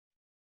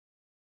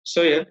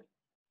So here,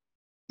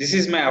 this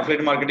is my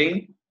affiliate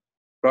marketing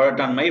product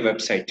on my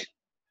website.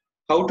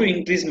 How to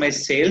increase my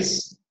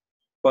sales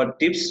for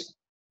tips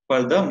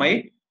for the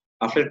my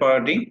affiliate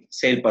marketing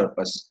sale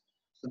purpose.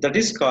 So that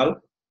is called,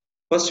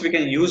 first we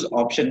can use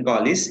option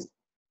call is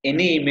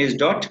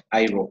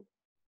anyimage.io.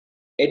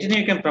 Again,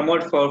 you can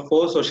promote for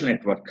 4 social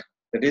network.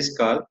 That is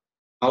called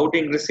how to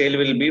increase sale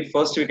will be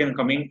first we can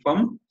coming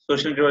from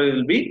social network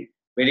will be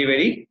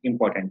very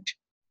important.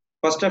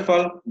 First of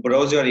all,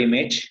 browse your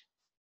image.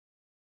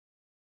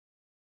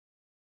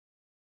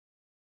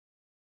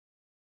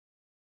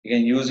 You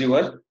can use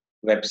your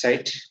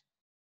website.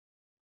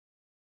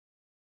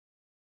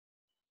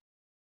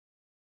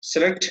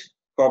 Select,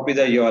 copy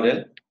the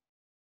URL,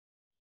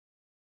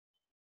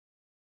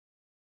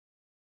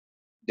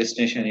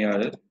 destination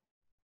URL.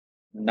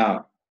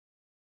 Now,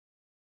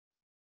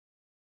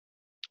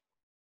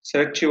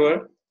 select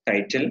your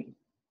title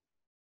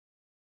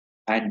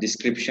and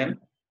description,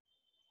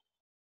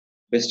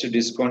 best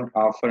discount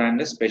offer and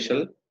a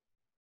special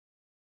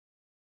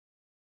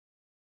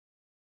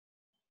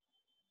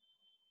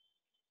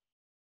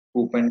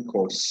coupon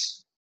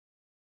codes.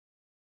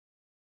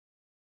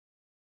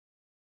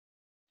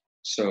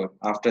 So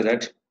after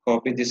that,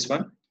 copy this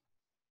one.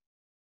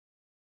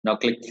 Now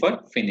click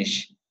for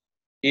finish.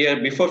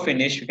 Here before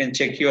finish, you can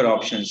check your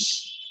options.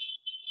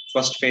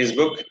 First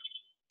Facebook,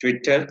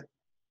 Twitter,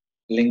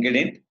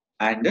 LinkedIn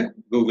and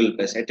Google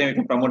Plus. At time you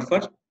can promote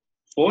for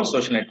 4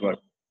 social network.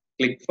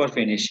 Click for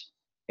finish.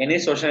 Any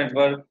social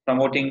network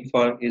promoting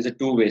for is a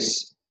 2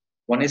 ways.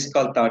 One is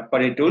called third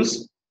party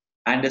tools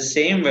and the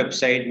same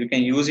website you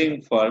can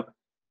using for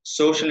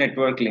social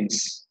network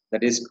links.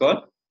 That is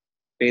called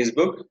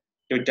Facebook,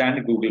 Twitter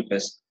and Google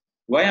Plus.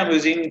 Why I'm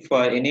using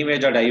for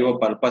anyimage.io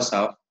purpose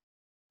of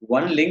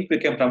one link we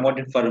can promote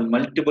it for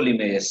multiple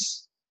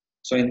images.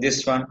 So in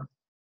this one,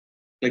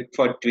 click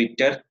for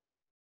Twitter.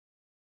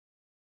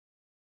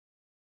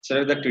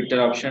 Select the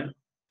Twitter option.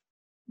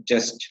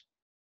 Just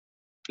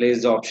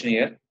place the option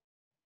here.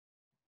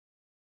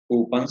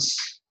 Coupons,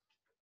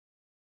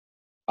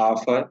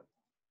 offer,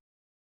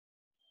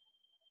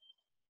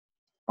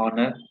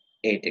 honor,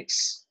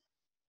 8x.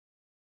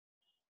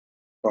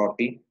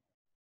 Copy.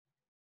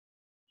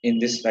 In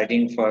this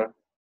writing for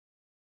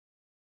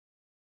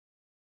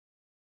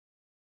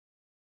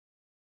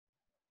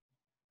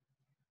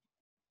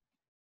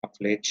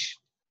affiliate.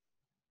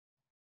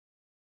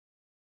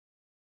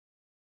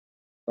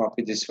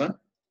 Copy this one.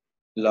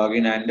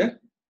 Login and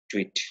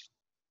tweet.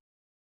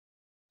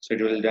 So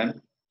it will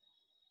done.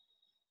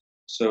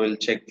 So we'll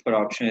check for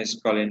option is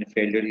called any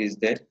failure is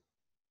there.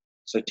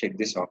 So check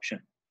this option.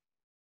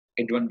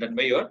 It won't done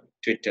by your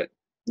Twitter.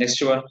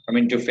 Next one,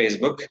 coming to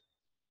Facebook.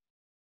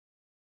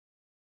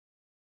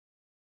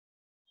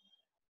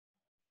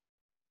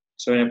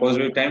 So in a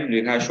positive time,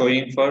 we are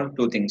showing for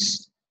 2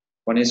 things.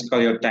 One is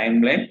called your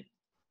timeline.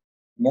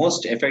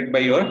 Most effect by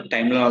your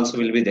timeline also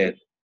will be there.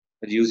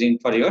 Using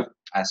for your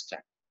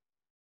hashtag.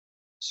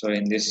 So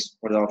in this,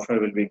 what the offer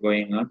will be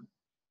going on.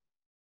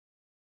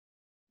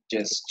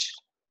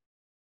 Just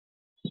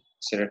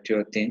select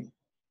your thing.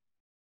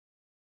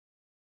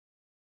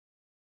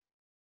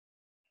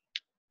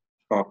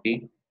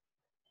 Copy.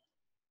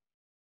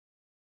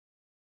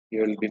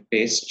 You will be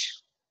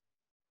paste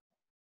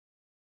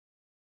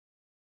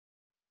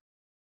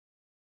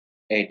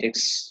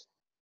 8x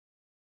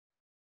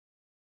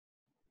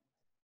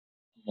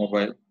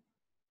mobile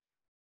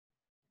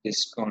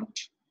discount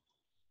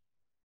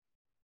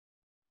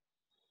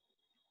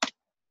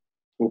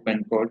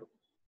coupon code.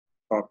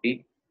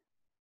 Copy.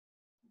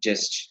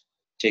 Just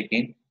check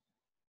in.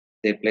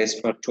 They place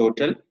for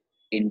total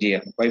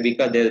India. Why?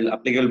 Because they are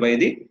applicable by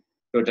the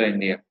total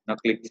India. Now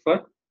click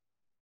for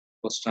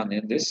post on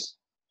in this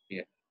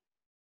here.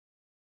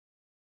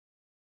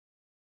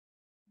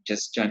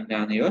 Just turn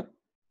down your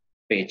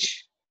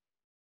page.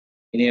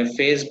 In your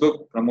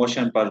Facebook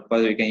promotion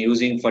purpose, we can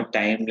using for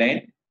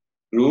timeline,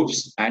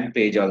 groups and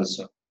page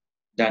also.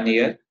 Done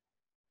here.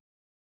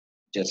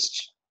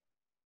 Just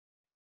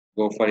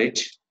go for it.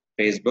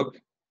 Facebook.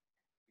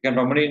 You can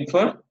promote it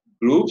for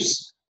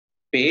groups,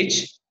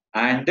 page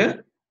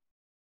and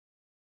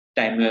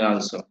timeline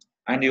also.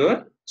 And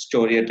your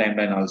story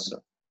timeline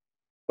also.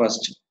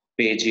 First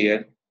page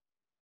here.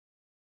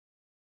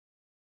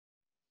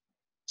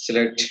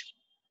 Select.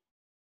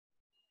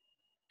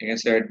 You can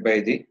select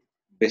by the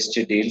best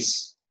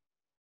deals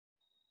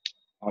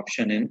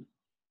option in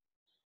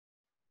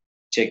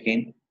check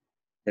in,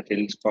 that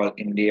is called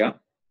India.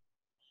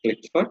 Click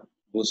for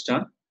boost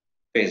on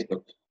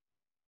Facebook.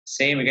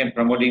 Same we can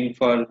promoting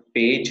for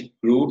page,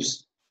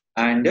 groups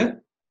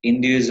and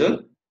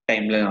individual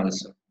timeline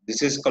also.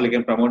 This is called you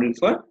can promote it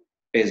for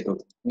Facebook.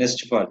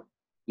 Next for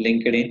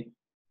LinkedIn.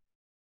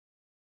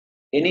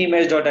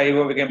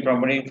 Anyimage.io we can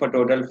promoting for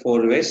total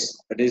 4 ways.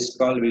 That is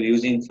called we're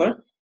using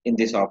for in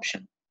this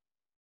option.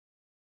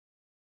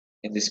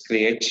 In this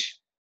create,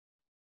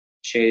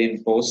 share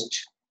in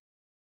post,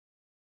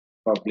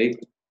 public.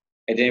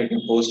 Again, we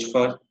can post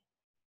for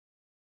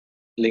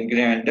LinkedIn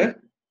and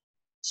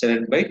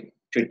select by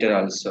Twitter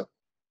also.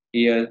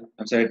 Here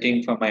I'm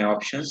selecting for my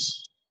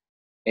options.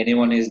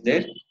 Anyone is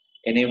there?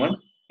 Anyone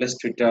plus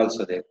Twitter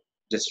also there.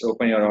 Just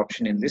open your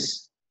option in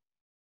this.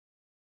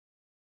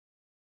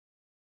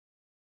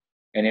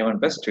 Anyone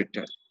plus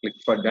Twitter. Click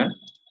for done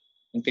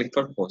and click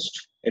for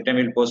post. It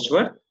will post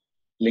for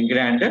LinkedIn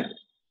and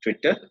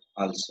Twitter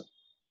also.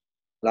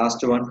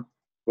 Last one,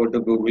 go to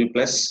Google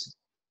Plus.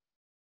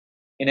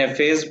 In a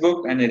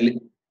Facebook and a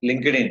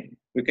LinkedIn,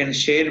 you can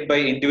share by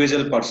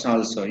individual person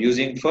also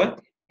using for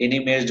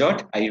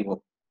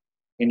anyimage.io.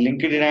 In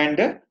LinkedIn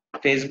and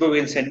Facebook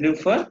will send you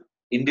for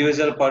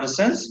individual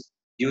persons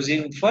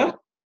using for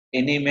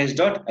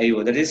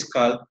anyimage.io. That is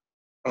called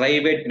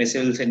private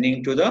message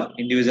sending to the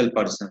individual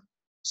person.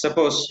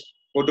 Suppose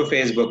go to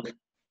Facebook.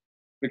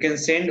 We can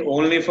send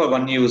only for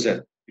one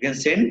user. You can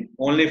send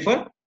only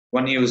for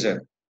one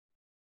user.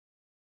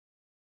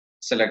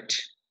 Select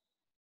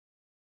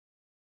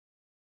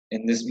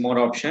in this more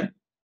option.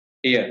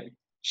 Here,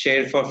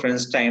 share for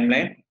friends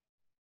timeline.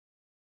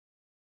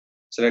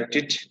 Select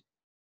it.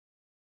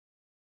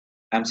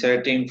 I'm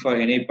selecting for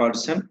any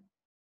person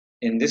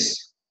in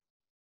this.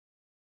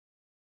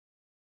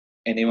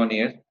 Anyone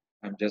here.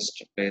 I'm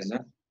just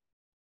present.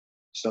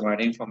 So I'm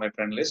adding for my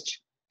friend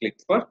list. Click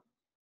for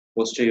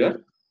post to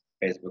your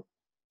Facebook.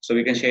 So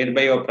we can share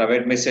by your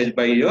private message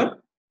by your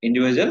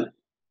individual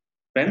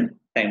friend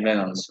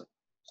timeline also.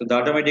 So the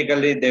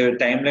automatically their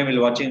timeline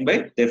will watching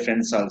by their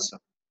friends also.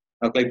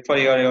 Now click for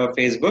your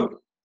Facebook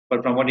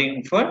for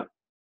promoting for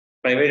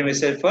private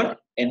message for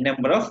n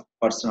number of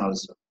person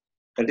also.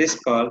 That is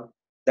called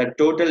the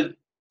total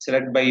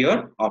select by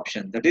your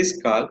option. That is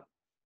called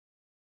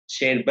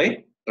shared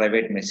by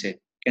private message.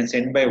 You can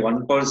send by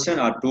one person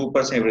or two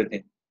person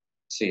everything.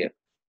 See here.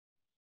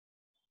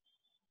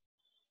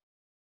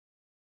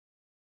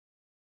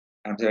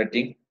 I'm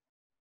selecting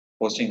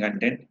posting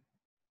content.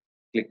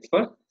 Click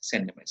for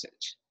send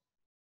message.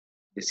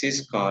 This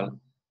is called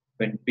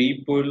when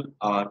people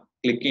are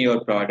clicking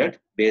your product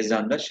based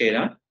on the share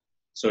on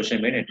social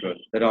media network.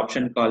 That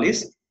option call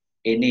is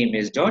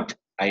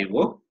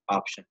anyimage.io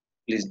option.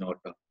 Please note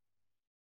down.